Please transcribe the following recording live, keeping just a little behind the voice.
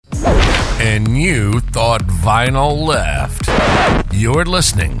And you thought vinyl left. You're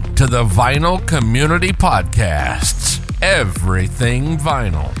listening to the Vinyl Community Podcasts. Everything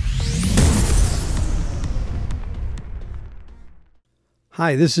vinyl.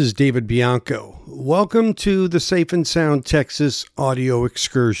 Hi, this is David Bianco. Welcome to the Safe and Sound Texas audio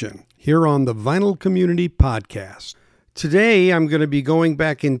excursion here on the Vinyl Community Podcast. Today, I'm going to be going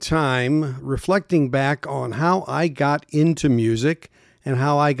back in time, reflecting back on how I got into music and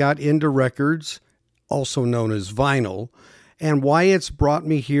how I got into records, also known as vinyl, and why it's brought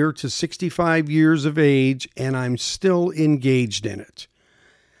me here to 65 years of age and I'm still engaged in it.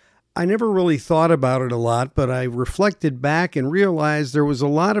 I never really thought about it a lot, but I reflected back and realized there was a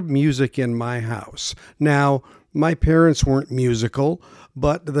lot of music in my house. Now, my parents weren't musical,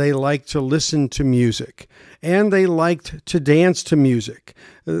 but they liked to listen to music, and they liked to dance to music.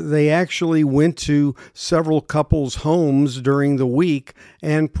 They actually went to several couples' homes during the week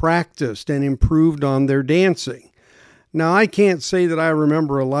and practiced and improved on their dancing. Now, I can't say that I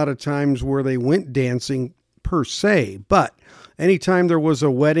remember a lot of times where they went dancing per se, but anytime there was a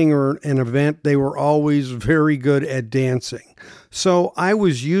wedding or an event, they were always very good at dancing. So I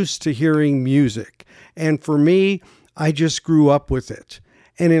was used to hearing music. And for me, I just grew up with it.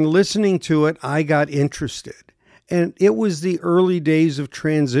 And in listening to it, I got interested. And it was the early days of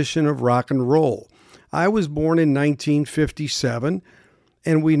transition of rock and roll. I was born in 1957,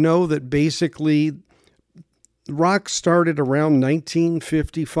 and we know that basically rock started around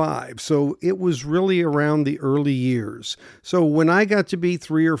 1955, so it was really around the early years. So when I got to be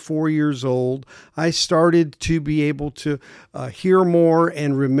 3 or 4 years old, I started to be able to hear more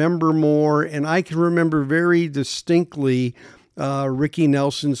and remember more, and I can remember very distinctly Ricky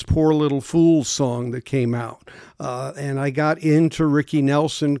Nelson's Poor Little Fool song that came out, and I got into Ricky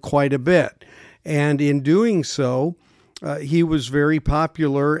Nelson quite a bit, and in doing so, he was very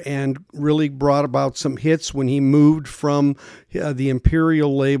popular and really brought about some hits when he moved from the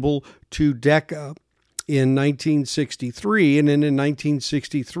Imperial label to Decca in 1963. And then in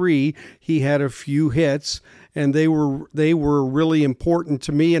 1963, he had a few hits, and they were really important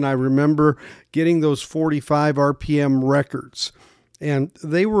to me. And I remember getting those 45 RPM records, and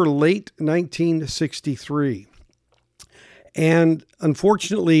they were late 1963. And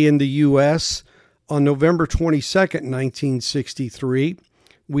unfortunately, in the U.S., on November 22nd, 1963,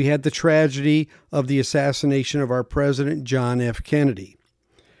 we had the tragedy of the assassination of our president, John F. Kennedy.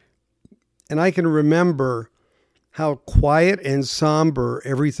 And I can remember how quiet and somber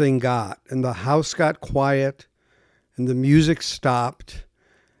everything got. And the house got quiet, and the music stopped,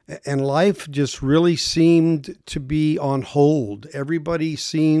 and life just really seemed to be on hold. Everybody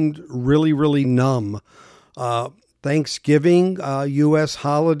seemed really, really numb. Thanksgiving, U.S.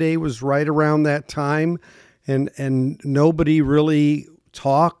 holiday, was right around that time, and nobody really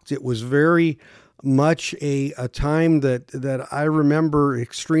talked. It was very much a time that I remember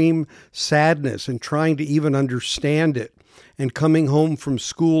extreme sadness and trying to even understand it, and coming home from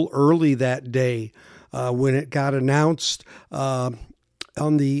school early that day when it got announced on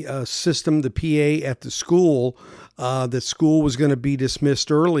the system, the PA at the school, that school was going to be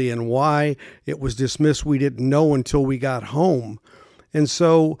dismissed early, and why it was dismissed we didn't know until we got home. And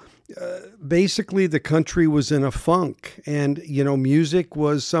so basically the country was in a funk, and music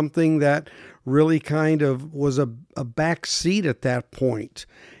was something that really kind of was a back seat at that point.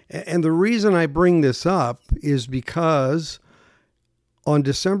 And the reason I bring this up is because on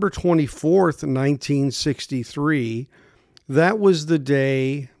December 24th, 1963, that was the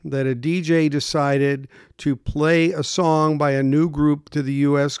day that a DJ decided to play a song by a new group to the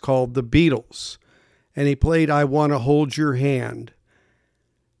U.S. called the Beatles. And he played I Want to Hold Your Hand.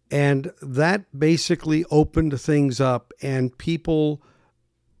 And that basically opened things up, and people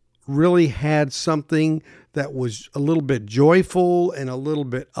really had something that was a little bit joyful and a little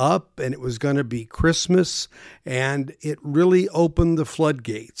bit up, and it was going to be Christmas, and it really opened the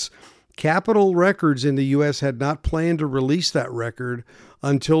floodgates. Capitol Records in the U.S. had not planned to release that record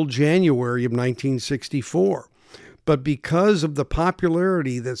until January of 1964. But because of the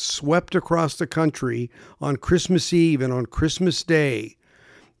popularity that swept across the country on Christmas Eve and on Christmas Day,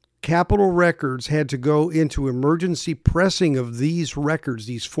 Capitol Records had to go into emergency pressing of these records,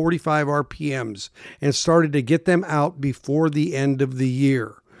 these 45 RPMs, and started to get them out before the end of the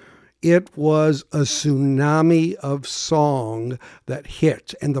year. It was a tsunami of song that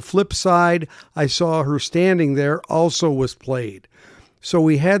hit. And the flip side, I saw her standing there, also was played. So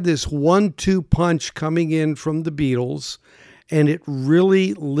we had this 1-2 punch coming in from the Beatles, and it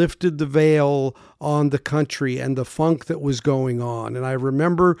really lifted the veil on the country and the funk that was going on. And I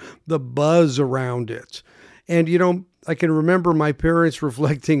remember the buzz around it. And, I can remember my parents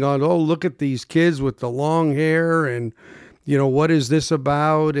reflecting on, oh, look at these kids with the long hair and, what is this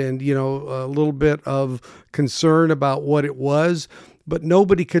about? And, a little bit of concern about what it was. But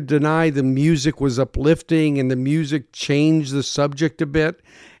nobody could deny the music was uplifting and the music changed the subject a bit.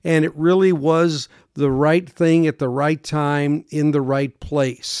 And it really was the right thing at the right time in the right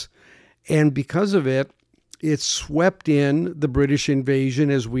place. And because of it, it swept in the British invasion,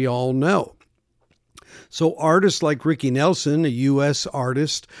 as we all know. So artists like Ricky Nelson, a U.S.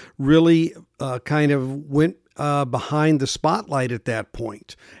 artist, really kind of went behind the spotlight at that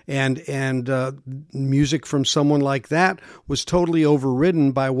point. And music from someone like that was totally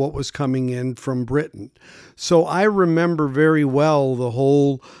overridden by what was coming in from Britain. So I remember very well the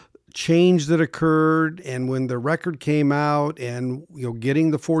whole change that occurred, and when the record came out, and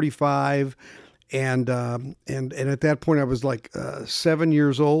getting the 45. And at that point, I was like 7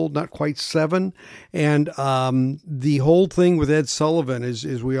 years old, not quite 7. And the whole thing with Ed Sullivan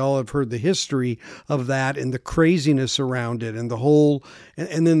is we all have heard the history of that and the craziness around it, and the whole.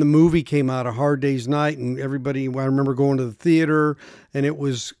 And then the movie came out, A Hard Day's Night, and everybody. I remember going to the theater, and it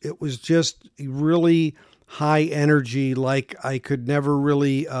was just really high energy, like I could never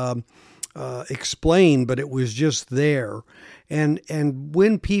really explain, but it was just there. And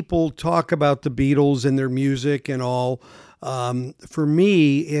when people talk about the Beatles and their music and all, for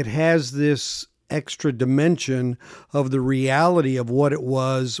me, it has this extra dimension of the reality of what it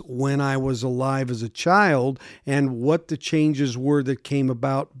was when I was alive as a child and what the changes were that came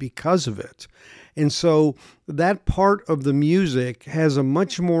about because of it. And so that part of the music has a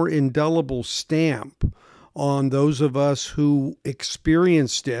much more indelible stamp on those of us who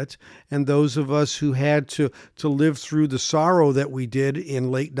experienced it and those of us who had to live through the sorrow that we did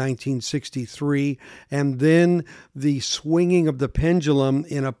in late 1963, and then the swinging of the pendulum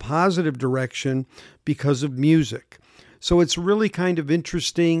in a positive direction because of music. So it's really kind of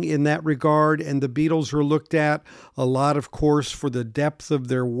interesting in that regard, and the Beatles are looked at a lot, of course, for the depth of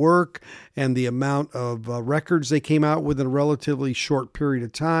their work and the amount of records they came out with in a relatively short period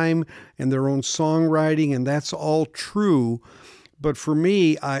of time, and their own songwriting, and that's all true. But for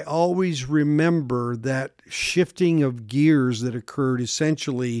me, I always remember that shifting of gears that occurred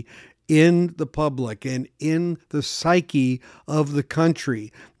essentially in the public and in the psyche of the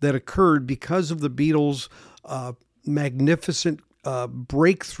country that occurred because of the Beatles' magnificent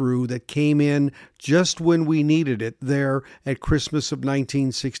breakthrough that came in just when we needed it there at Christmas of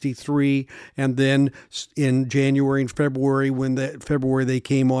 1963, and then in January and February February they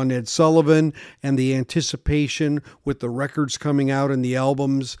came on Ed Sullivan, and the anticipation with the records coming out and the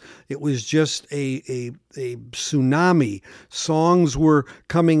albums. It was just a tsunami. Songs were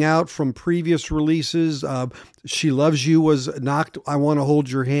coming out from previous releases. She Loves You was knocked I Want to Hold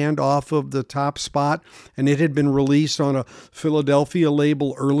Your Hand off of the top spot, and it had been released on a Philadelphia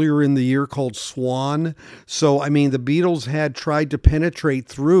label earlier in the year called Swan. So, I mean, the Beatles had tried to penetrate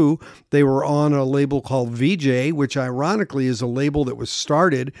through. They were on a label called VJ, which ironically is a label that was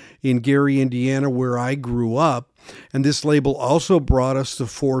started in Gary, Indiana, where I grew up. And this label also brought us the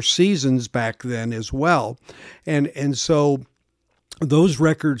Four Seasons back then as well. And so those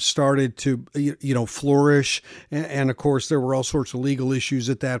records started to, flourish. And of course, there were all sorts of legal issues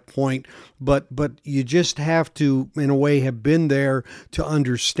at that point. But you just have to, in a way, have been there to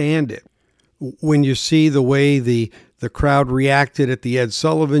understand it. When you see the way the crowd reacted at the Ed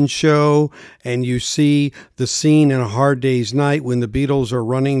Sullivan show, and you see the scene in A Hard Day's Night when the Beatles are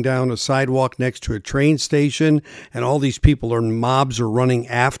running down a sidewalk next to a train station and all these people mobs are running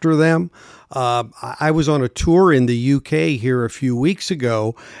after them. I was on a tour in the UK here a few weeks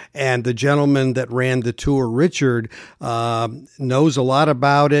ago, and the gentleman that ran the tour, Richard, knows a lot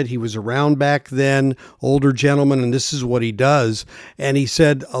about it. He was around back then, older gentleman, and this is what he does. And he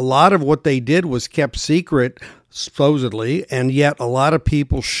said a lot of what they did was kept secret, supposedly, and yet a lot of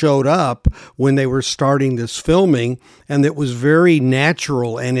people showed up when they were starting this filming, and it was very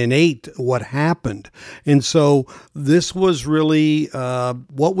natural and innate what happened. And so this was really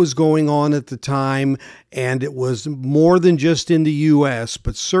what was going on at the time, and it was more than just in the U.S.,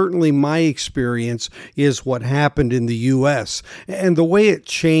 but certainly my experience is what happened in the U.S. and the way it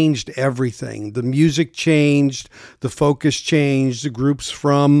changed everything. The music changed, the focus changed, the groups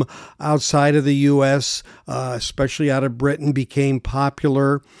from outside of the U.S., especially out of Britain, became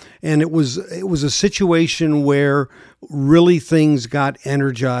popular, and it was a situation where really things got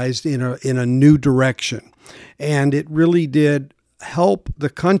energized in a new direction, and it really did help the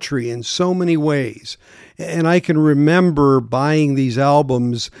country in so many ways. And I can remember buying these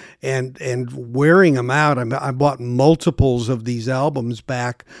albums and wearing them out. I bought multiples of these albums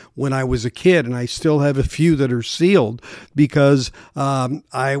back when I was a kid, and I still have a few that are sealed because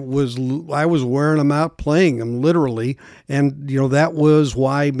I was wearing them out, playing them literally. And that was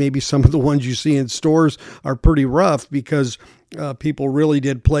why maybe some of the ones you see in stores are pretty rough, because people really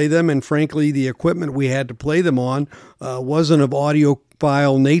did play them, and frankly, the equipment we had to play them on wasn't of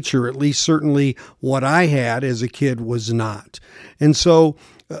audiophile nature. At least certainly what I had as a kid was not. And so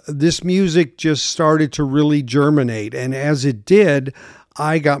this music just started to really germinate, and as it did,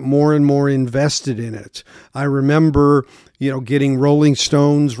 I got more and more invested in it. I remember, getting Rolling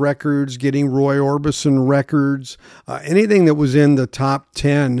Stones records, getting Roy Orbison records, anything that was in the top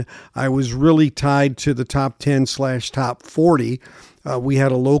 10. I was really tied to the top 10/top 40. We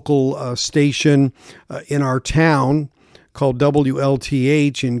had a local station in our town called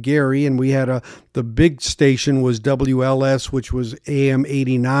WLTH in Gary, and we had the big station was WLS, which was AM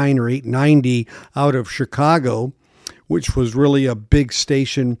 89 or 890 out of Chicago, which was really a big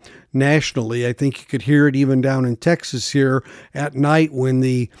station nationally. I think you could hear it even down in Texas here at night when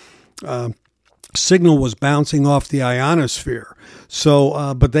the signal was bouncing off the ionosphere.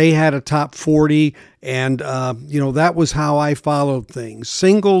 So, but they had a top 40, and, that was how I followed things.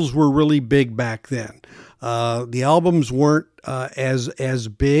 Singles were really big back then. The albums weren't as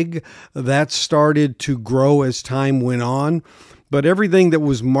big. That started to grow as time went on. But everything that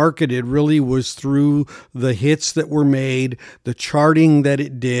was marketed really was through the hits that were made, the charting that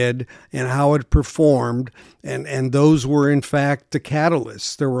it did, and how it performed. And those were, in fact, the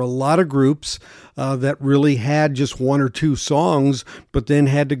catalysts. There were a lot of groups that really had just one or two songs, but then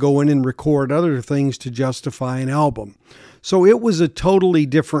had to go in and record other things to justify an album. So it was a totally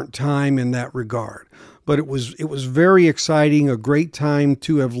different time in that regard. But it was very exciting, a great time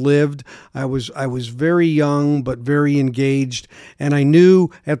to have lived. I was very young, but very engaged. And I knew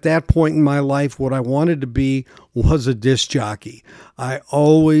at that point in my life what I wanted to be was a disc jockey. I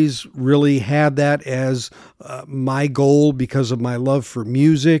always really had that as my goal because of my love for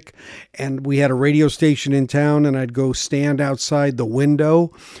music. And we had a radio station in town, and I'd go stand outside the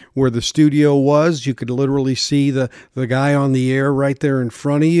window where the studio was. You could literally see the guy on the air right there in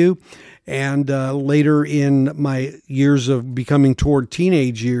front of you. And later in my years of becoming toward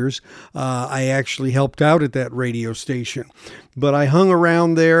teenage years, I actually helped out at that radio station. But I hung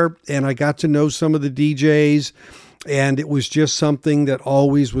around there, and I got to know some of the DJs, and it was just something that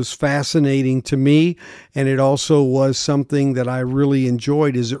always was fascinating to me. And it also was something that I really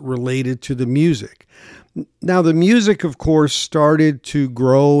enjoyed as it related to the music. Now, the music, of course, started to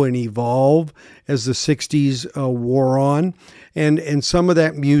grow and evolve as the 60s wore on. And some of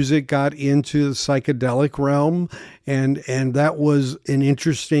that music got into the psychedelic realm, and that was an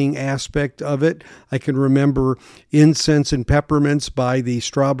interesting aspect of it. I can remember Incense and Peppermints by the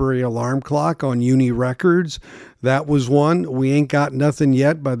Strawberry Alarm Clock on Uni Records. That was one. We Ain't Got Nothing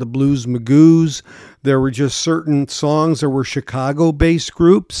Yet by the Blues Magoos. There were just certain songs. There were Chicago-based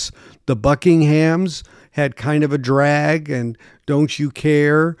groups. The Buckinghams had kind of a drag, and Don't You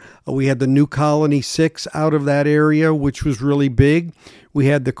Care. We had the New Colony Six out of that area, which was really big. We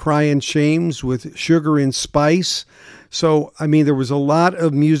had the Cryin' Shames with Sugar and Spice. So, there was a lot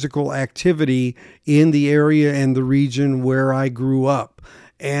of musical activity in the area and the region where I grew up.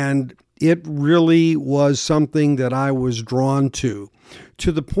 And it really was something that I was drawn to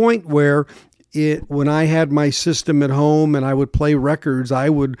the point where when I had my system at home and I would play records, I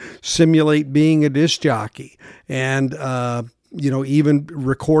would simulate being a disc jockey and, even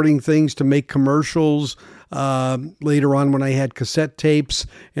recording things to make commercials later on when I had cassette tapes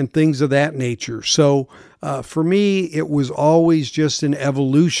and things of that nature. So for me, it was always just an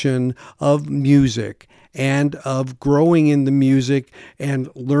evolution of music and of growing in the music and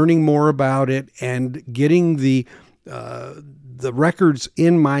learning more about it and getting the records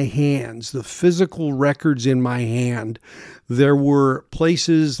in my hands, the physical records in my hand. There were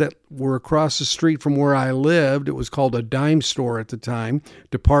places that were across the street from where I lived. It was called a dime store at the time,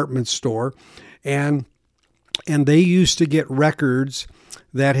 department store. And they used to get records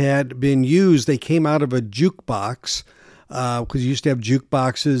that had been used. They came out of a jukebox, because you used to have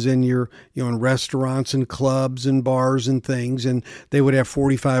jukeboxes in in restaurants and clubs and bars and things, and they would have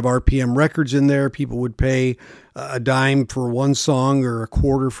 45 RPM records in there. People would pay a dime for one song or a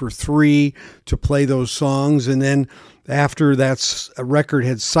quarter for three to play those songs, and then after that record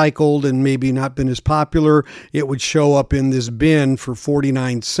had cycled and maybe not been as popular, it would show up in this bin for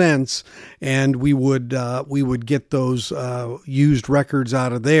 49 cents, and we would get those used records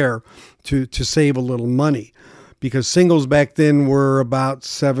out of there to save a little money. because singles back then were about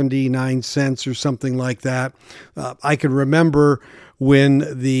 79 cents or something like that. I can remember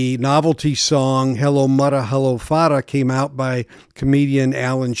when the novelty song Hello Mutta Hello Fata came out by comedian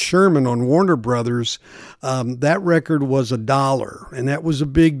Alan Sherman on Warner Brothers. That record was $1, and that was a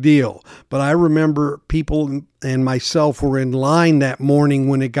big deal. But I remember people and myself were in line that morning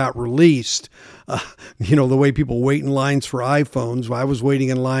when it got released. The way people wait in lines for iPhones. I was waiting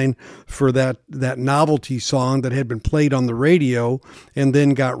in line for that novelty song that had been played on the radio and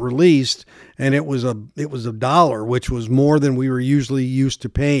then got released, and it was $1, which was more than we were usually used to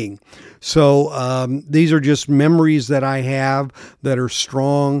paying. So these are just memories that I have that are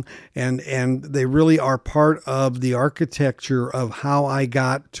strong, and they really are part of the architecture of how I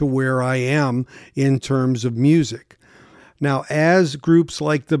got to where I am in terms of music. Now, as groups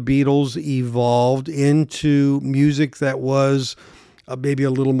like the Beatles evolved into music that was maybe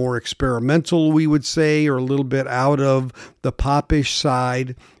a little more experimental, we would say, or a little bit out of the popish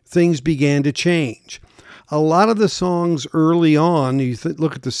side, things began to change. A lot of the songs early on, you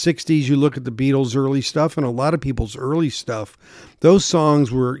look at the 60s, you look at the Beatles' early stuff, and a lot of people's early stuff, those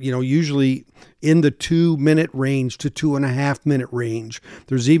songs were, usually in the 2-minute range to 2.5-minute range.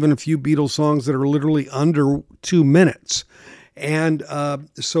 There's even a few Beatles songs that are literally under 2 minutes. And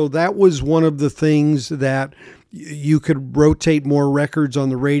so that was one of the things that you could rotate more records on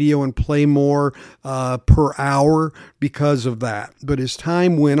the radio and play more per hour because of that. But as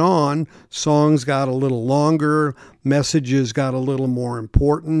time went on, songs got a little longer, messages got a little more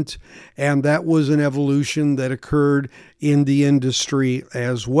important, and that was an evolution that occurred in the industry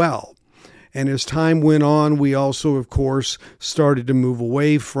as well. And as time went on, we also, of course, started to move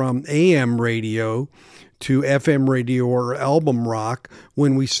away from AM radio to FM radio or album rock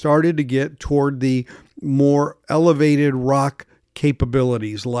when we started to get toward the more elevated rock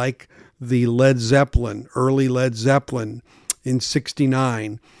capabilities like the early Led Zeppelin in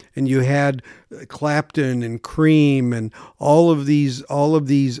 1969. And you had Clapton and Cream and all of these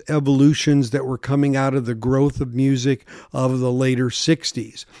evolutions that were coming out of the growth of music of the later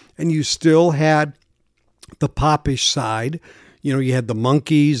 60s. And you still had the popish side. You had the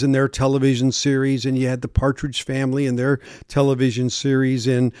Monkees and their television series, and you had the Partridge Family and their television series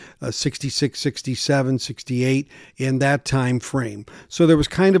in 66, 67, 68, in that time frame. So there was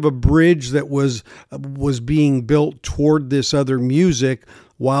kind of a bridge that was being built toward this other music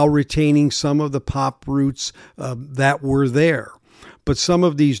while retaining some of the pop roots that were there. But some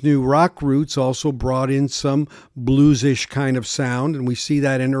of these new rock roots also brought in some bluesish kind of sound, and we see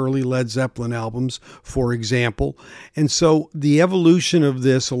that in early Led Zeppelin albums, for example. And so the evolution of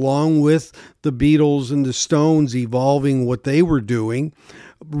this, along with the Beatles and the Stones evolving what they were doing,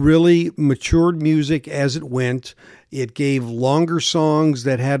 really matured music as it went. It gave longer songs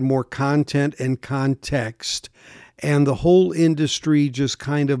that had more content and context. And the whole industry just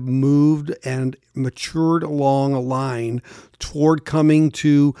kind of moved and matured along a line toward coming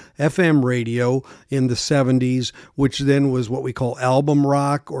to FM radio in the 70s, which then was what we call album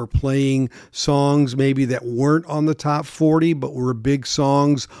rock, or playing songs maybe that weren't on the top 40, but were big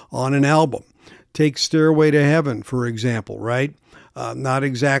songs on an album. Take Stairway to Heaven, for example, right? Not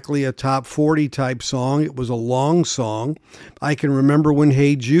exactly a top 40 type song. It was a long song. I can remember when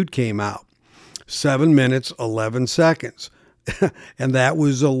Hey Jude came out. 7 minutes, 11 seconds. And that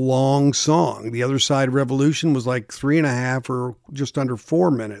was a long song. The Other Side Revolution was like 3.5 or just under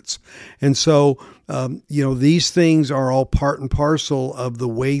 4 minutes. And so, these things are all part and parcel of the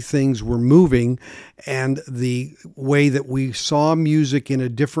way things were moving and the way that we saw music in a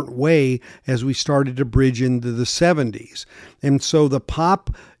different way as we started to bridge into the 70s. And so the pop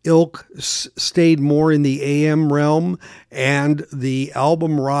ilk stayed more in the AM realm, and the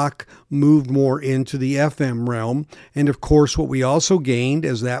album rock moved more into the FM realm. And of course, what we also gained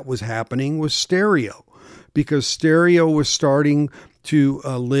as that was happening was stereo, because stereo was starting to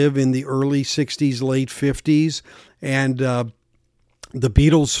live in the early 60s, late 50s. And the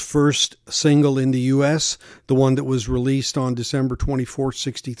Beatles' first single in the U.S., the one that was released on December 24th,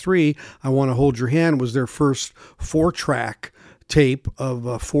 63, I Want to Hold Your Hand, was their first 4-track tape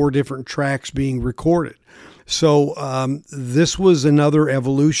of 4 different tracks being recorded. So this was another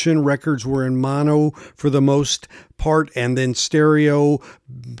evolution. Records were in mono for the most part, and then stereo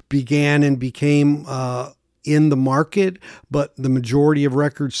began and became in the market, but the majority of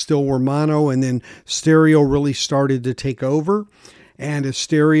records still were mono, and then stereo really started to take over. And as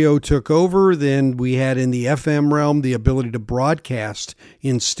stereo took over, then we had in the FM realm the ability to broadcast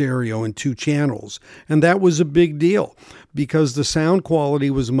in stereo in 2 channels. And that was a big deal. because the sound quality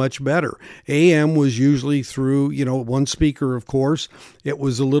was much better. AM was usually through, one speaker, of course. It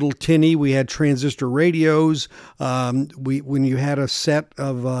was a little tinny. We had transistor radios. When you had a set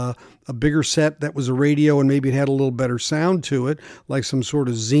of a bigger set that was a radio and maybe it had a little better sound to it, like some sort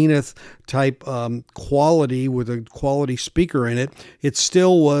of Zenith type quality with a quality speaker in it, it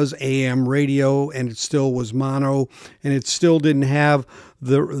still was AM radio and it still was mono, and it still didn't have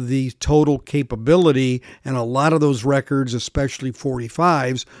the total capability, and a lot of those records, especially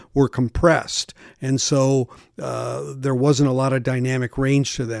 45s, were compressed, and so there wasn't a lot of dynamic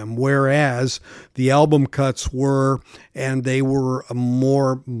range to them, whereas the album cuts were, and they were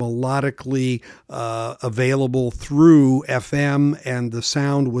more melodically available through FM, and the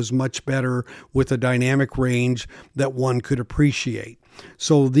sound was much better with a dynamic range that one could appreciate.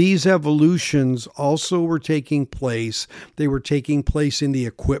 So these evolutions also were taking place. They were taking place in the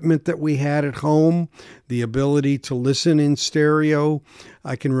equipment that we had at home, the ability to listen in stereo.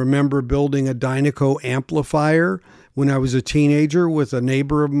 I can remember building a Dynaco amplifier when I was a teenager with a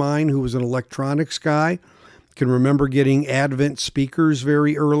neighbor of mine who was an electronics guy. I can remember getting Advent speakers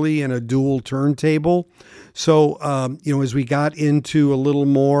very early and a dual turntable. So, as we got into a little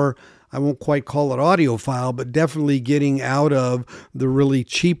more, I won't quite call it audiophile, but definitely getting out of the really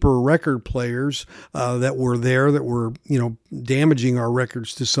cheaper record players that were there, that were, damaging our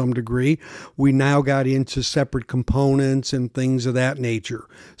records to some degree. We now got into separate components and things of that nature.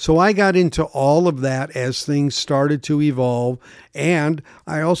 So I got into all of that as things started to evolve. And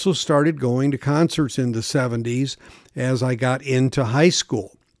I also started going to concerts in the 70s as I got into high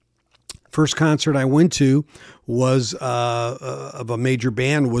school. First concert I went to was of a major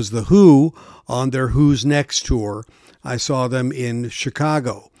band was The Who on their Who's Next tour. I saw them in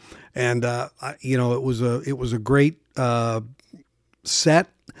Chicago, and it was a great set,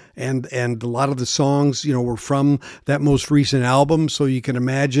 and a lot of the songs were from that most recent album. So you can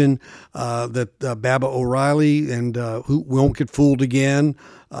imagine that Baba O'Reilly and Who Won't Get Fooled Again,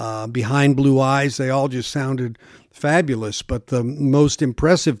 Behind Blue Eyes, they all just sounded fabulous. But the most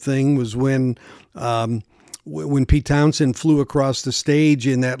impressive thing was when Pete Townsend flew across the stage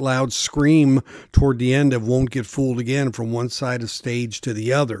in that loud scream toward the end of Won't Get Fooled Again from one side of stage to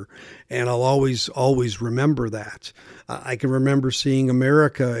the other. And I'll always remember that. I can remember seeing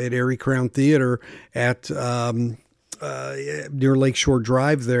America at Erie Crown Theater at near Lakeshore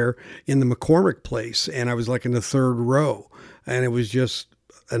Drive there in the McCormick Place. And I was like in the third row. And it was just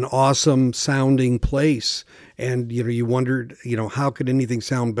an awesome sounding place. And, you wondered, how could anything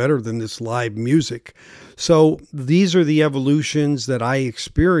sound better than this live music? So these are the evolutions that I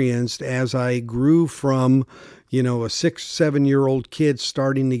experienced as I grew from, a 6-7-year-old kid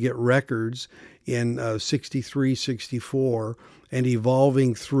starting to get records in 63, 64 and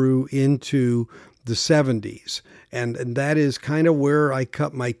evolving through into the 70s. And that is kind of where I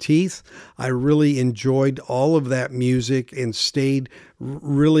cut my teeth. I really enjoyed all of that music and stayed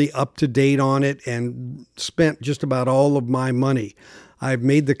really up to date on it and spent just about all of my money. I've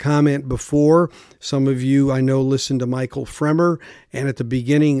made the comment before. Some of you I know listen to Michael Fremer, and at the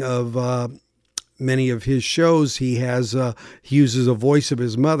beginning of many of his shows, he uses a voice of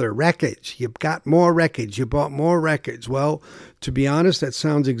his mother. Records. You've got more records. You bought more records. Well, to be honest, that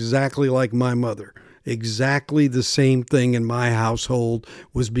sounds exactly like my mother. Exactly the same thing in my household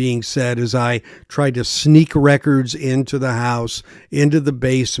was being said as I tried to sneak records into the house, into the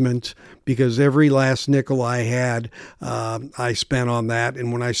basement, because every last nickel I had, I spent on that.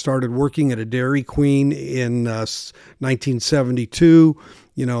 And when I started working at a Dairy Queen in 1972,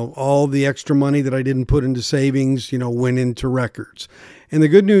 all the extra money that I didn't put into savings, went into records. And the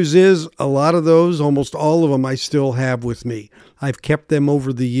good news is a lot of those, almost all of them, I still have with me. I've kept them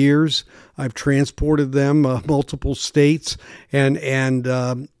over the years. I've transported them multiple states, and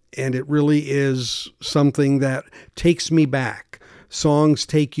it really is something that takes me back. Songs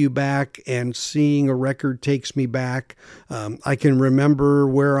take you back, and seeing a record takes me back. I can remember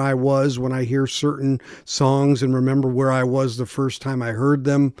where I was when I hear certain songs and remember where I was the first time I heard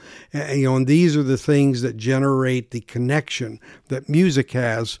them. And these are the things that generate the connection that music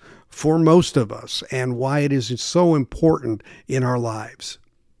has for most of us and why it is so important in our lives.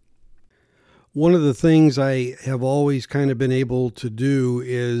 One of the things I have always kind of been able to do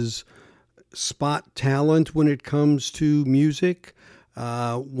is spot talent when it comes to music.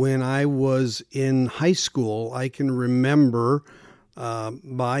 When I was in high school, I can remember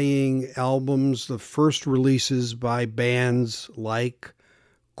buying albums, the first releases by bands like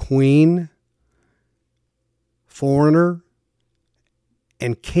Queen, Foreigner,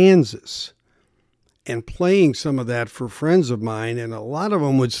 and Kansas. and playing some of that for friends of mine, and a lot of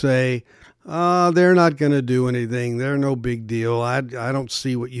them would say, they're not going to do anything. They're no big deal. I don't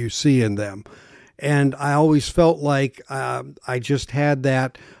see what you see in them. And I always felt like I just had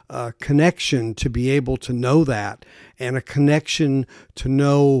that connection to be able to know that, and a connection to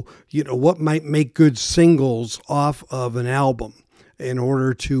know, what might make good singles off of an album in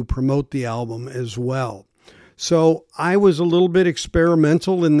order to promote the album as well. So I was a little bit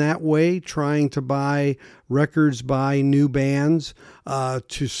experimental in that way, trying to buy records by new bands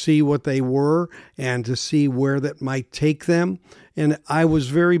to see what they were and to see where that might take them. And I was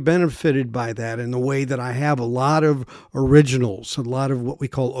very benefited by that in the way that I have a lot of originals, a lot of what we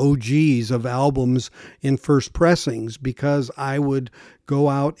call OGs of albums in first pressings, because I would go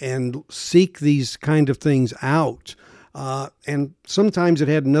out and seek these kind of things out. And sometimes it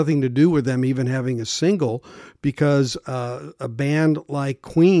had nothing to do with them even having a single, because a band like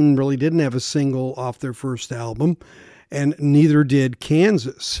Queen really didn't have a single off their first album, and neither did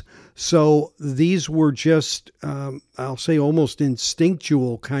Kansas. So these were just, I'll say, almost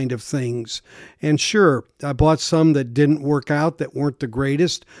instinctual kind of things. And sure, I bought some that didn't work out, that weren't the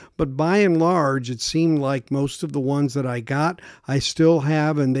greatest, but by and large, it seemed like most of the ones that I got, I still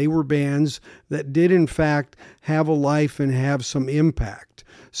have, and they were bands that did, in fact, have a life and have some impact.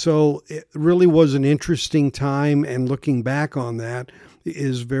 So it really was an interesting time, and looking back on that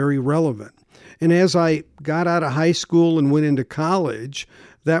is very relevant. And as I got out of high school and went into college,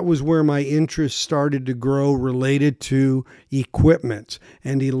 that was where my interest started to grow, related to equipment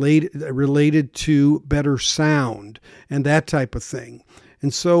and related to better sound and that type of thing.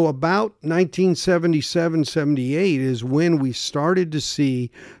 And so about 1977, 78 is when we started to see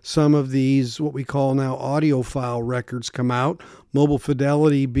some of these, what we call now audiophile records, come out, Mobile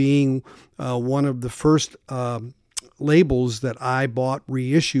Fidelity being one of the first labels that I bought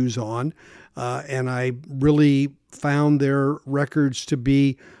reissues on. And I really found their records to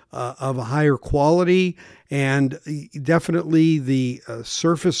be of a higher quality, and definitely the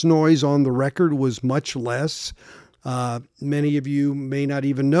surface noise on the record was much less. Many of you may not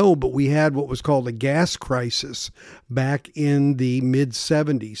even know, but we had what was called a gas crisis back in the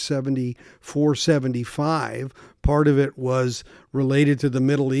mid-70s, 74, 75. Part of it was related to the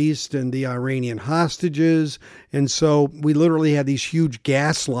Middle East and the Iranian hostages, and so we literally had these huge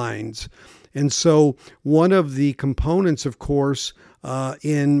gas lines. And so one of the components, of course,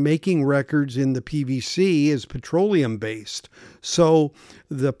 in making records in the PVC is petroleum-based. So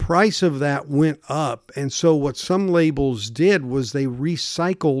the price of that went up. And so what some labels did was they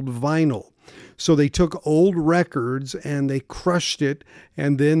recycled vinyl. So they took old records and they crushed it,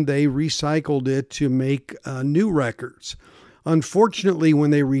 and then they recycled it to make new records. Unfortunately,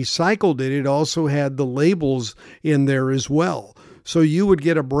 when they recycled it, it also had the labels in there as well. So you would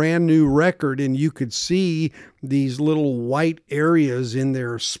get a brand new record and you could see these little white areas in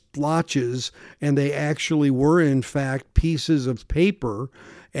their splotches, and they actually were, in fact, pieces of paper,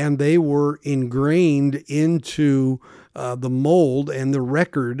 and they were ingrained into the mold and the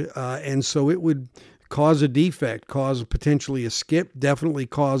record, and so it would cause a defect, cause potentially a skip, definitely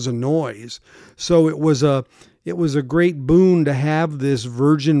cause a noise. So it was a great boon to have this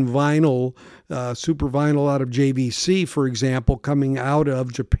virgin vinyl, super vinyl out of JVC, for example, coming out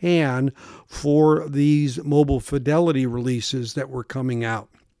of Japan for these Mobile Fidelity releases that were coming out.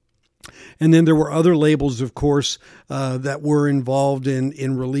 And then there were other labels, of course, that were involved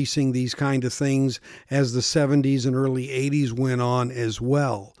in releasing these kind of things as the 70s and early 80s went on as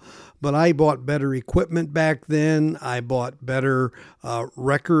well. But I bought better equipment back then. I bought better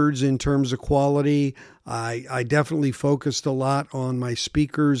records in terms of quality. I definitely focused a lot on my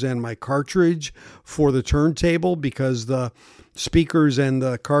speakers and my cartridge for the turntable, because the speakers and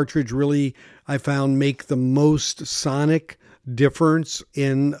the cartridge really, I found, make the most sonic difference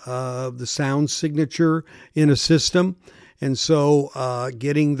in the sound signature in a system. And so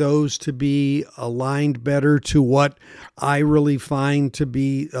getting those to be aligned better to what I really find to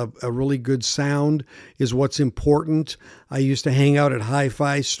be a really good sound is what's important. I used to hang out at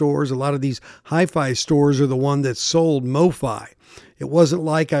hi-fi stores. A lot of these hi-fi stores are the one that sold MoFi. It wasn't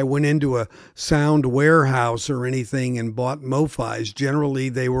like I went into a sound warehouse or anything and bought MoFis. Generally,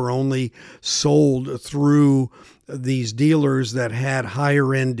 they were only sold through these dealers that had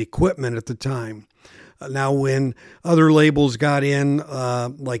higher-end equipment at the time. Now, when other labels got in,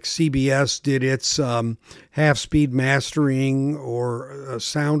 like CBS did its half-speed mastering or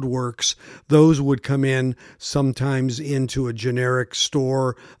SoundWorks, those would come in sometimes into a generic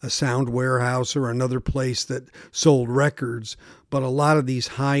store, a sound warehouse, or another place that sold records. But a lot of these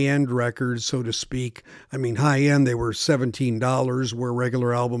high-end records, so to speak, I mean, high-end, they were $17, where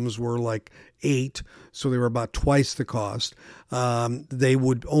regular albums were like 8, so they were about twice the cost. They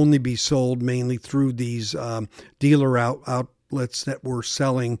would only be sold mainly through these dealer outlets that were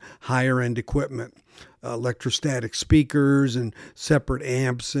selling higher-end equipment. Electrostatic speakers and separate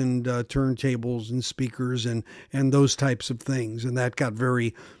amps and turntables and speakers and those types of things. And that got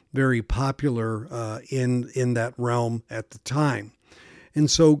very, very popular in that realm at the time. And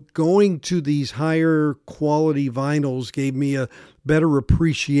so going to these higher quality vinyls gave me a better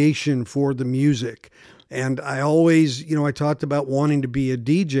appreciation for the music. And I always, I talked about wanting to be a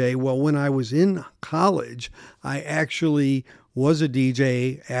DJ. Well, when I was in college, I actually was a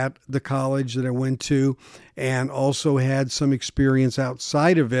DJ at the college that I went to, and also had some experience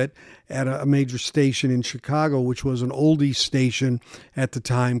outside of it at a major station in Chicago, which was an oldies station at the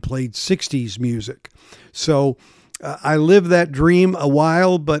time, played 60s music. So I lived that dream a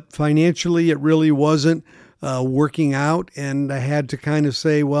while, but financially it really wasn't working out, and I had to kind of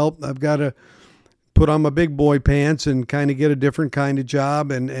say, well, I've got to put on my big boy pants and kind of get a different kind of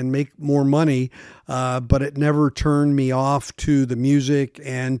job and make more money. But it never turned me off to the music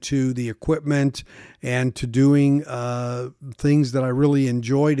and to the equipment and to doing things that I really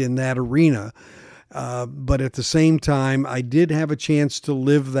enjoyed in that arena. But at the same time, I did have a chance to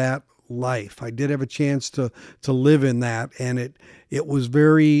live that life. I did have a chance to live in that, and it was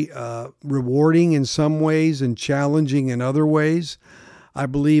very rewarding in some ways and challenging in other ways. I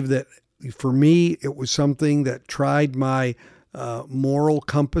believe that for me, it was something that tried my moral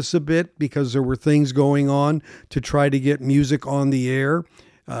compass a bit, because there were things going on to try to get music on the air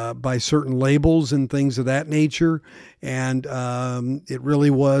by certain labels and things of that nature. And it really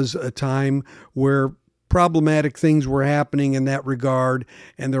was a time where problematic things were happening in that regard,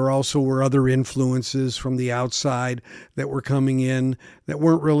 and there also were other influences from the outside that were coming in that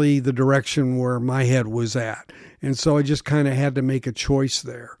weren't really the direction where my head was at. And so I just kind of had to make a choice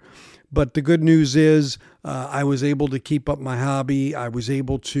there. But the good news is I was able to keep up my hobby. I was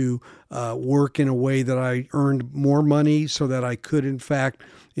able to work in a way that I earned more money so that I could, in fact,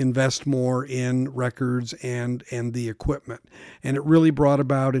 invest more in records and the equipment. And it really brought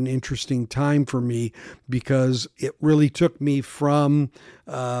about an interesting time for me, because it really took me from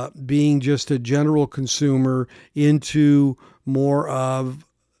being just a general consumer into more of,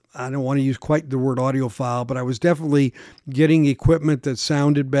 I don't want to use quite the word audiophile, but I was definitely getting equipment that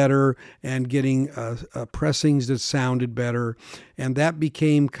sounded better and getting pressings that sounded better. And that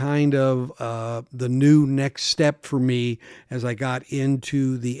became kind of the new next step for me as I got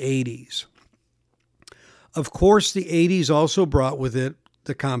into the 80s. Of course, the 80s also brought with it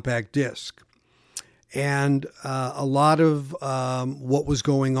the compact disc. And a lot of what was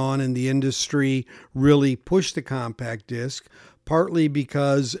going on in the industry really pushed the compact disc, partly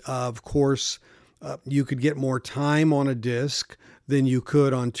because, of course, you could get more time on a disc than you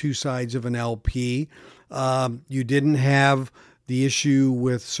could on two sides of an LP. You didn't have the issue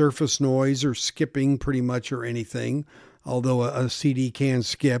with surface noise or skipping pretty much or anything, although a CD can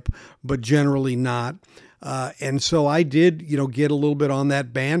skip, but generally not. And so I did, get a little bit on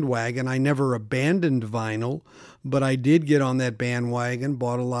that bandwagon. I never abandoned vinyl, but I did get on that bandwagon,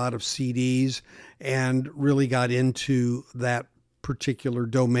 bought a lot of CDs, and really got into that particular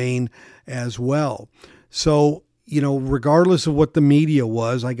domain as well. So, regardless of what the media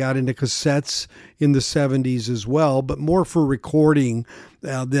was, I got into cassettes in the 70s as well, but more for recording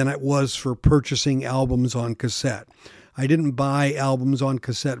than it was for purchasing albums on cassette. I didn't buy albums on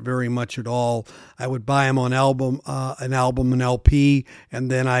cassette very much at all. I would buy them on an LP, and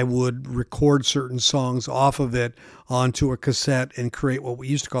then I would record certain songs off of it onto a cassette and create what we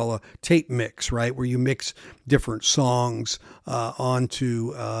used to call a tape mix, right? Where you mix different songs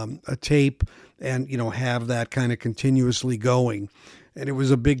onto a tape and, have that kind of continuously going. And it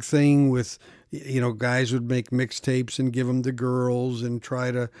was a big thing with, guys would make mixtapes and give them to girls and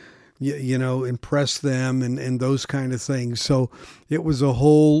try to impress them and those kind of things. So it was a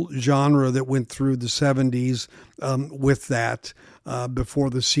whole genre that went through the 70s with that before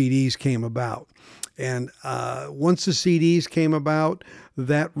the CDs came about. And once the CDs came about,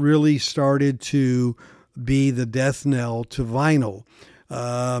 that really started to be the death knell to vinyl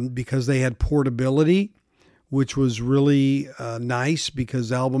because they had portability, which was really nice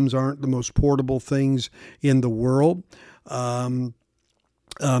because albums aren't the most portable things in the world.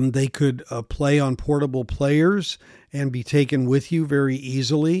 They could play on portable players and be taken with you very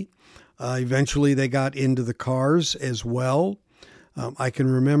easily. Eventually, they got into the cars as well. I can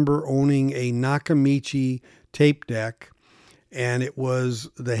remember owning a Nakamichi tape deck, and it was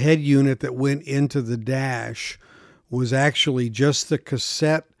the head unit that went into the dash was actually just the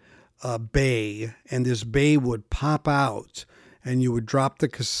cassette bay, and this bay would pop out, and you would drop the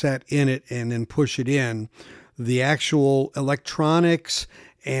cassette in it and then push it in. The actual electronics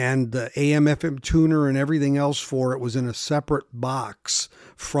and the AM FM tuner and everything else for it was in a separate box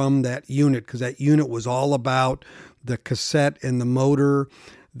from that unit, because that unit was all about the cassette and the motor.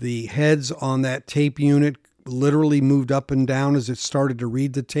 The heads on that tape unit literally moved up and down as it started to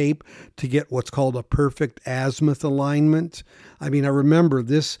read the tape to get what's called a perfect azimuth alignment. I mean, I remember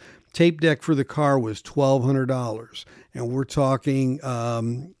this tape deck for the car was $1,200, and we're talking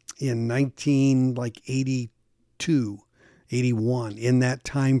in 1982, 81, in that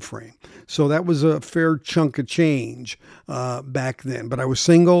time frame. So that was a fair chunk of change back then. But I was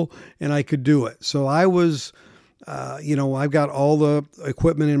single and I could do it. So I was, I've got all the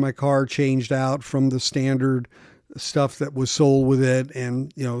equipment in my car changed out from the standard stuff that was sold with it.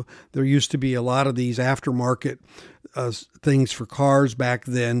 And, there used to be a lot of these aftermarket things for cars back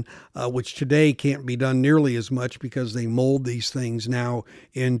then, which today can't be done nearly as much because they mold these things now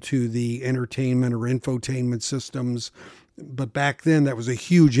into the entertainment or infotainment systems. But back then, that was a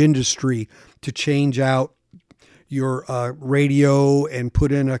huge industry to change out your radio and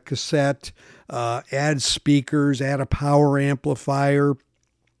put in a cassette, add speakers, add a power amplifier,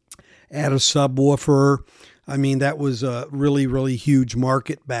 add a subwoofer. I mean, that was a really, really huge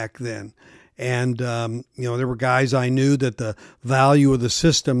market back then. And, there were guys I knew that the value of the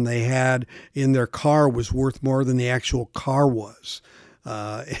system they had in their car was worth more than the actual car was.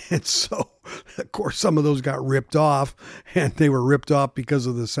 And so, of course, some of those got ripped off, and they were ripped off because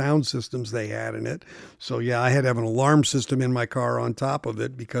of the sound systems they had in it. So, yeah, I had to have an alarm system in my car on top of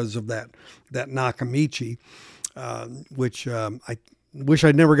it because of that Nakamichi, which I wish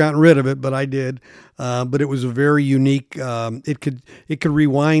I'd never gotten rid of it, but I did. But it was a very unique. It could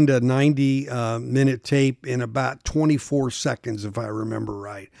rewind a 90-minute tape in about 24 seconds, if I remember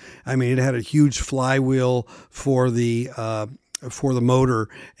right. I mean, it had a huge flywheel for the motor,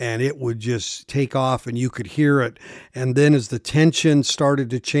 and it would just take off and you could hear it. And then as the tension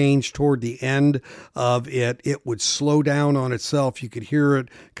started to change toward the end of it, it would slow down on itself. You could hear it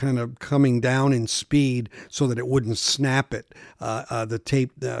kind of coming down in speed so that it wouldn't snap it. The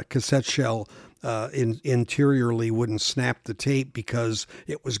tape, the cassette shell interiorly wouldn't snap the tape because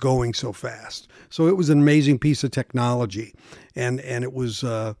it was going so fast. So it was an amazing piece of technology, and it was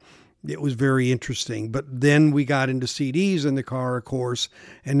very interesting. But then we got into CDs in the car, of course,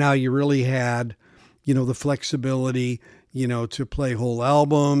 and now you really had, the flexibility, to play whole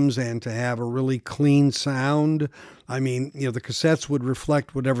albums and to have a really clean sound. I mean, the cassettes would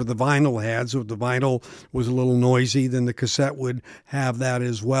reflect whatever the vinyl had. So if the vinyl was a little noisy, then the cassette would have that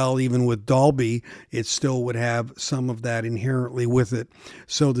as well. Even with Dolby, it still would have some of that inherently with it.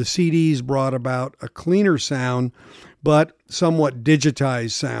 So the CDs brought about a cleaner sound, but somewhat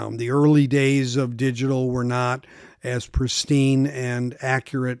digitized sound. The early days of digital were not as pristine and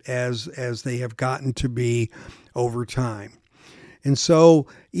accurate as they have gotten to be over time. And so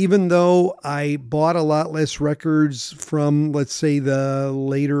even though I bought a lot less records from, let's say, the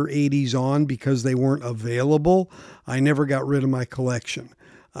later 80s on because they weren't available, I never got rid of my collection.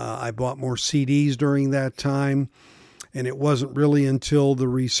 I bought more CDs during that time. And it wasn't really until the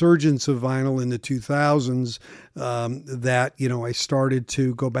resurgence of vinyl in the 2000s that, I started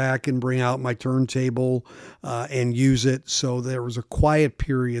to go back and bring out my turntable and use it. So there was a quiet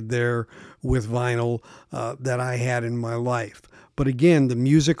period there with vinyl that I had in my life. But again, the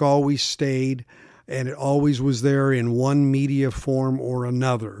music always stayed, and it always was there in one media form or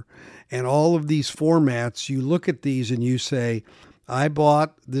another. And all of these formats, you look at these and you say, I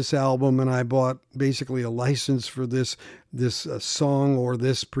bought this album and I bought basically a license for this song or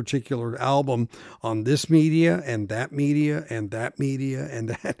this particular album on this media and that media and that media and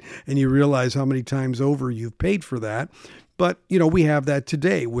that. And you realize how many times over you've paid for that. But, we have that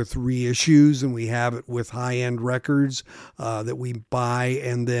today with reissues, and we have it with high-end records that we buy,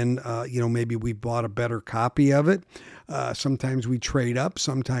 and then, maybe we bought a better copy of it. Sometimes we trade up.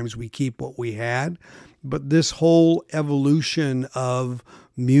 Sometimes we keep what we had. But this whole evolution of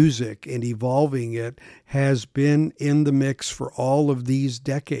music and evolving it has been in the mix for all of these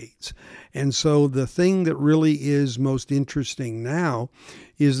decades. And so the thing that really is most interesting now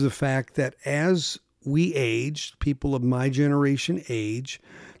is the fact that as we age, people of my generation age,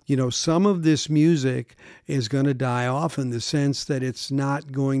 some of this music is going to die off in the sense that it's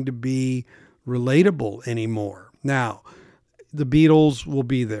not going to be relatable anymore. Now, the Beatles will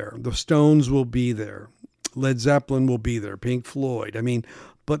be there. The Stones will be there. Led Zeppelin will be there. Pink Floyd. I mean,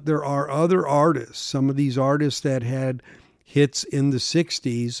 but there are other artists, some of these artists that had hits in the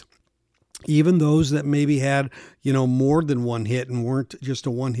 60s, even those that maybe had, more than one hit and weren't just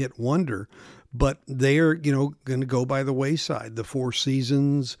a one-hit wonder. but they are, going to go by the wayside. The Four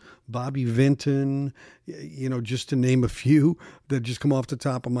Seasons, Bobby Vinton, just to name a few that just come off the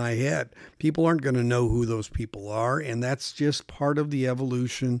top of my head. People aren't going to know who those people are, and that's just part of the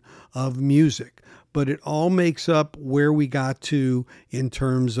evolution of music. But it all makes up where we got to in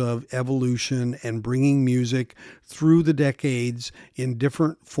terms of evolution and bringing music through the decades in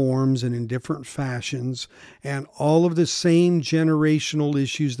different forms and in different fashions. And all of the same generational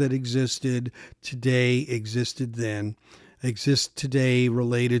issues that existed today existed then, exist today,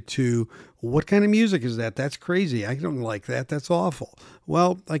 related to what kind of music is that? That's crazy. I don't like that. That's awful.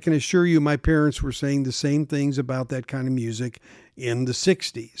 Well, I can assure you my parents were saying the same things about that kind of music in the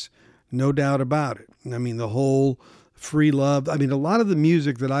 60s. No doubt about it. I mean, the whole free love. I mean, a lot of the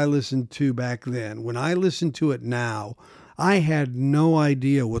music that I listened to back then, when I listen to it now, I had no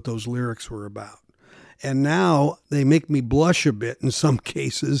idea what those lyrics were about. And now they make me blush a bit in some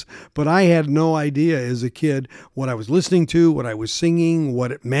cases, but I had no idea as a kid what I was listening to, what I was singing,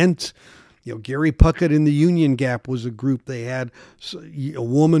 what it meant. Gary Puckett and the Union Gap was a group. They had a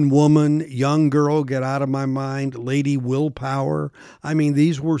woman, young girl, get out of my mind, lady willpower. I mean,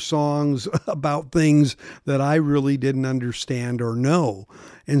 these were songs about things that I really didn't understand or know.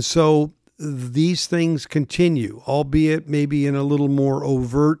 And so these things continue, albeit maybe in a little more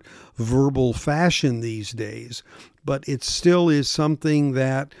overt verbal fashion these days, but it still is something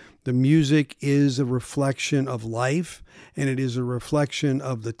that the music is a reflection of life, and it is a reflection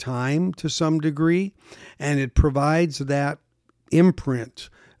of the time to some degree, and it provides that imprint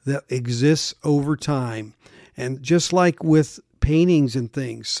that exists over time. And just like with paintings and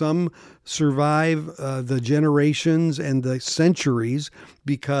things, some survive the generations and the centuries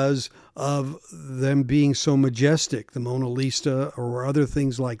because of them being so majestic, the Mona Lisa or other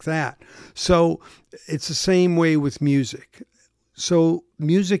things like that. So it's the same way with music. So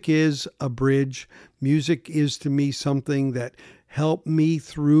music is a bridge. Music is to me something that helped me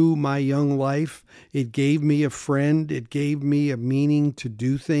through my young life. It gave me a friend. It gave me a meaning to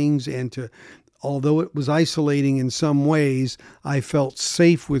do things, and to, although it was isolating in some ways, I felt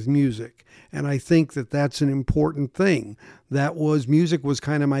safe with music. And I think that that's an important thing. Music was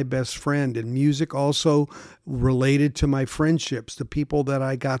kind of my best friend, and music also related to my friendships. The people that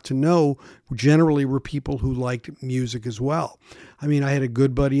I got to know generally were people who liked music as well. I mean, I had a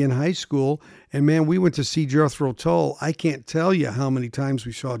good buddy in high school, and man, we went to see Jethro Tull. I can't tell you how many times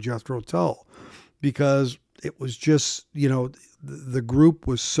we saw Jethro Tull, because it was just, the group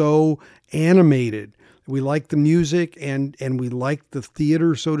was so animated. We liked the music, and we liked the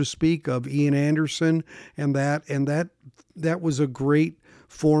theater, so to speak, of Ian Anderson, and that was a great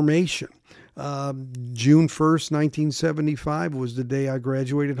formation. June 1st, 1975 was the day I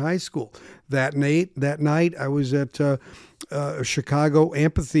graduated high school. That night I was at a Chicago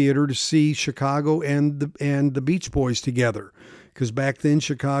amphitheater to see Chicago and the Beach Boys together. Because back then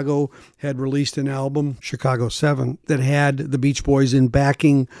Chicago had released an album, Chicago 7, that had the Beach Boys in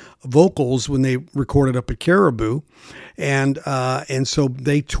backing vocals when they recorded up at Caribou. And so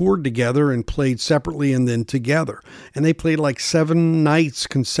they toured together and played separately and then together. And they played like 7 nights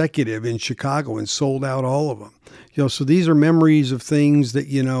consecutive in Chicago and sold out all of them. So these are memories of things that,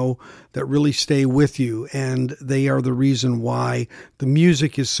 that really stay with you. And they are the reason why the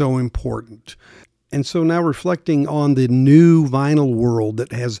music is so important. And so now, reflecting on the new vinyl world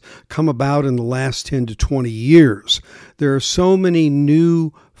that has come about in the last 10 to 20 years, there are so many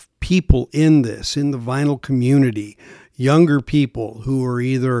new people in the vinyl community, younger people who are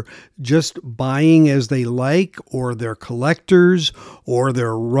either just buying as they like, or they're collectors, or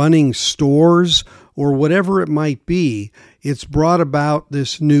they're running stores, or whatever it might be. It's brought about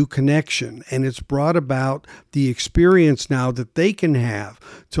this new connection, and it's brought about the experience now that they can have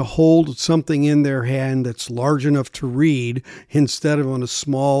to hold something in their hand that's large enough to read instead of on a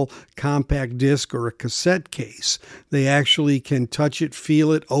small compact disc or a cassette case. They actually can touch it,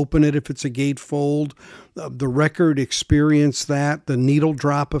 feel it, open it if it's a gatefold. The record experience that, the needle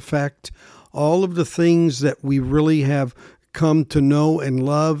drop effect, all of the things that we really have come to know and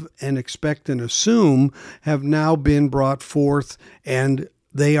love and expect and assume have now been brought forth, and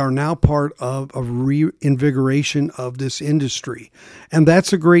they are now part of a reinvigoration of this industry. And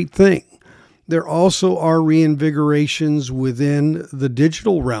that's a great thing. There also are reinvigorations within the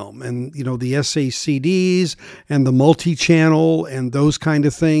digital realm, and the SACDs and the multi-channel and those kind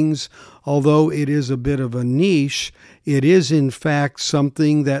of things. Although it is a bit of a niche, it is in fact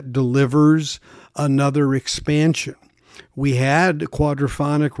something that delivers another expansion. We had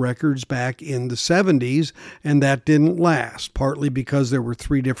quadraphonic records back in the 70s, and that didn't last, partly because there were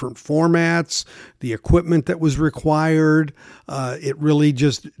 3 different formats, the equipment that was required. It really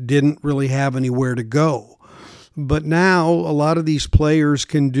just didn't really have anywhere to go. But now a lot of these players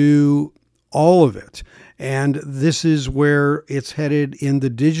can do all of it. And this is where it's headed in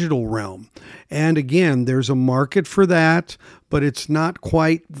the digital realm. And again, there's a market for that, but it's not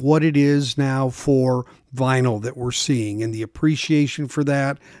quite what it is now for vinyl that we're seeing, and the appreciation for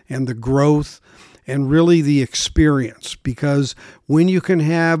that and the growth and really the experience. Because when you can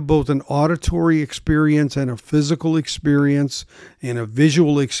have both an auditory experience and a physical experience and a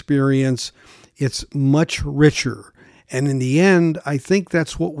visual experience, it's much richer. And in the end, I think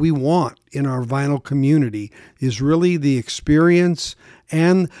that's what we want in our vinyl community, is really the experience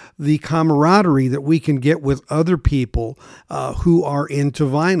and the camaraderie that we can get with other people who are into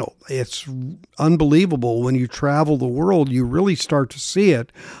vinyl. It's unbelievable when you travel the world. You really start to see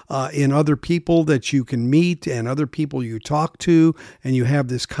it in other people that you can meet and other people you talk to, and you have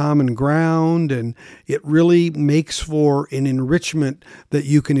this common ground, and it really makes for an enrichment that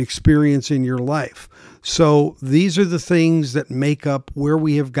you can experience in your life. So these are the things that make up where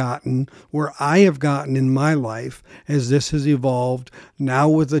we have gotten, where I have gotten in my life as this has evolved, now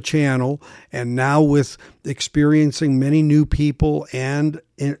with the channel and now with experiencing many new people and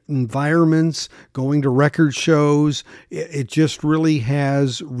environments, going to record shows. It just really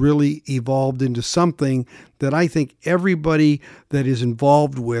has really evolved into something that I think everybody that is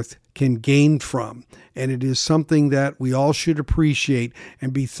involved with can gain from. And it is something that we all should appreciate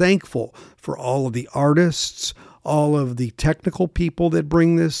and be thankful for all of the artists, all of the technical people that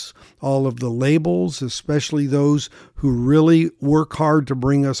bring this, all of the labels, especially those who really work hard to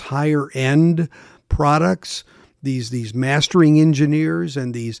bring us higher end products, these mastering engineers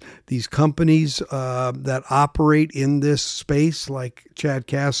and these companies that operate in this space, like Chad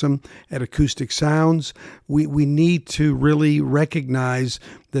Kassem at Acoustic Sounds. We need to really recognize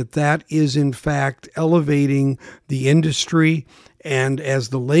that is in fact elevating the industry, and as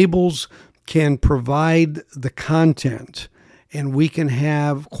the labels can provide the content and we can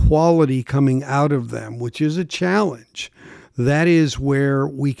have quality coming out of them, which is a challenge. That is where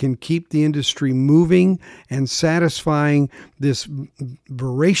we can keep the industry moving and satisfying this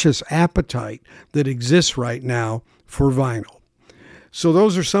voracious appetite that exists right now for vinyl. So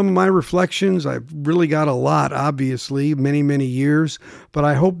those are some of my reflections. I've really got a lot, obviously, many, many years, but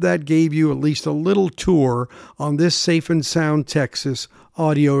I hope that gave you at least a little tour on this Safe and Sound Texas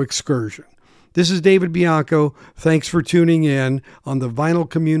audio excursion. This is David Bianco. Thanks for tuning in on the Vinyl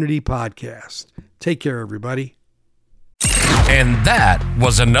Community Podcast. Take care, everybody. And that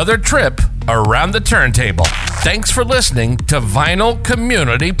was another trip around the turntable. Thanks for listening to Vinyl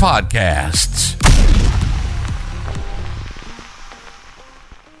Community Podcasts.